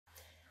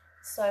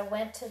So I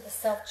went to the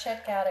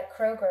self-checkout at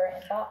Kroger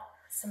and bought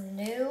some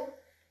new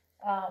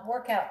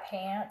workout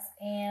pants,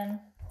 and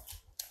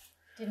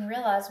didn't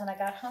realize when I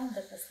got home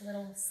that this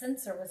little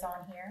sensor was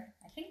on here.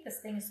 I think this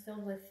thing is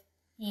filled with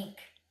ink.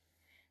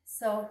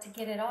 So to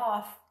get it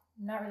off,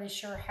 I'm not really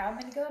sure how I'm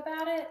going to go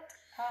about it.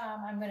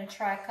 I'm going to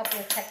try a couple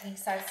of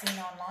techniques I've seen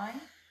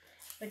online,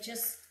 but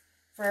just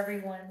for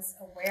everyone's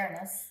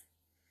awareness,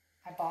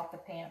 I bought the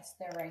pants.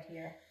 They're right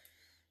here.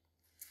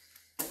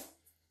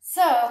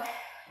 So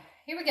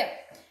here we go.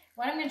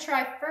 What I'm going to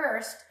try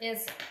first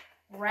is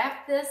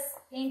wrap this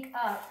ink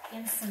up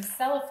in some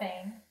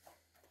cellophane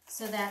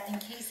so that in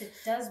case it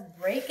does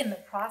break in the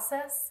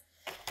process,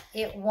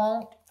 it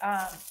won't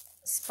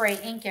spray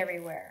ink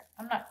everywhere.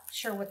 I'm not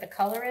sure what the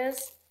color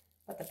is,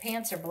 but the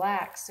pants are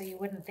black, so you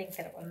wouldn't think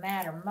that it would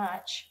matter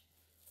much.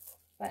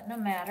 But no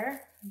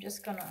matter, I'm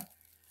just going to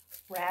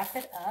wrap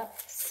it up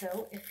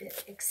so if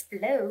it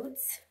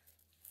explodes,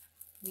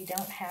 we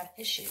don't have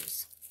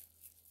issues.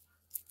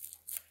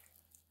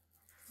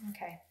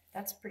 Okay,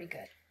 that's pretty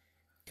good.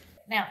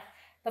 Now,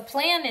 the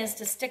plan is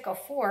to stick a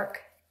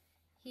fork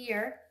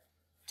here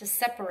to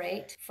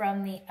separate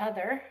from the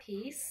other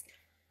piece.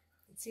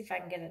 Let's see if I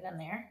can get it in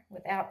there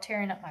without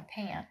tearing up my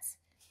pants.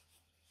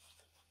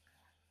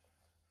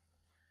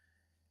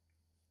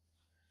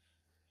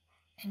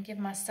 And give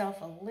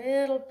myself a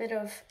little bit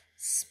of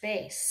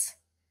space.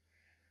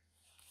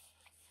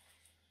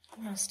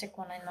 I'm going to stick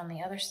one in on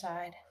the other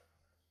side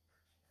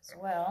as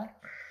well.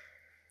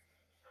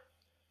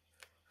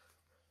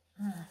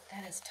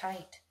 That is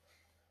tight.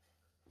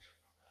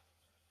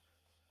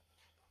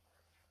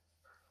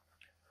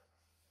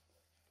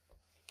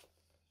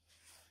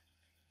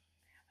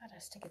 How about I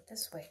stick it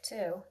this way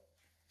too?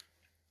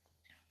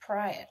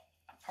 Pry it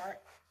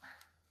apart.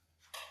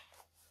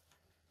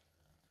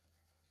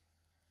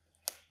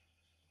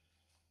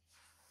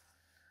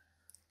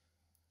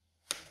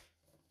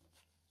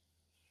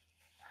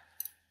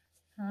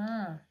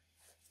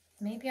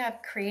 Maybe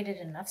I've created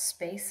enough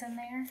space in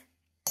there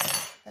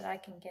that I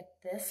can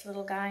get this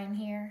little guy in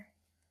here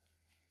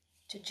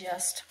to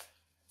just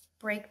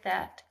break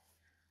that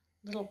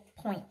little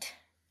point,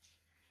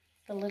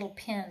 the little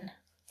pin.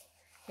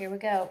 Here we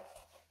go.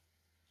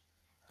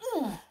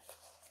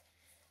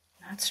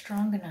 Not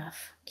strong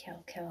enough.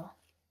 Kill.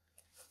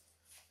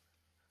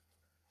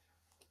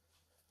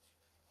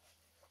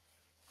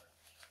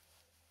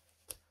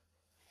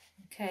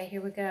 Okay,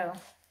 here we go.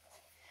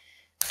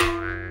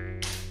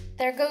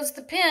 There goes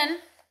the pin.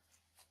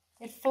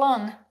 It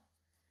flung.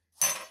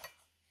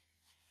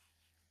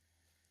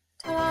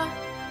 Ta-da!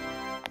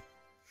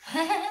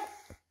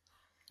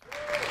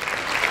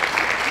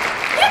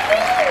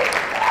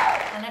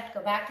 I have to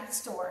go back to the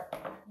store.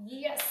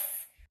 Yes!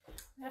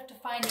 I have to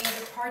find the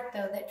other part,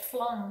 though, that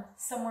flung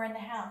somewhere in the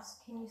house.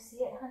 Can you see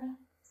it, honey?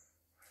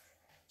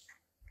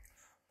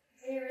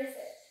 Where is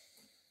it?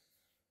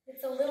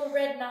 It's a little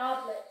red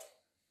knoblet.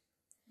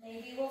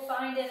 Maybe we'll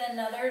find it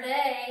another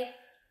day.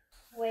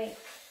 Wait.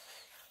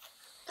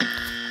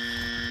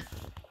 I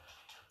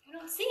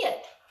don't see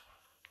it.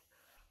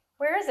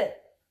 Where is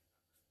it?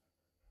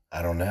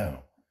 I don't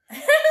know.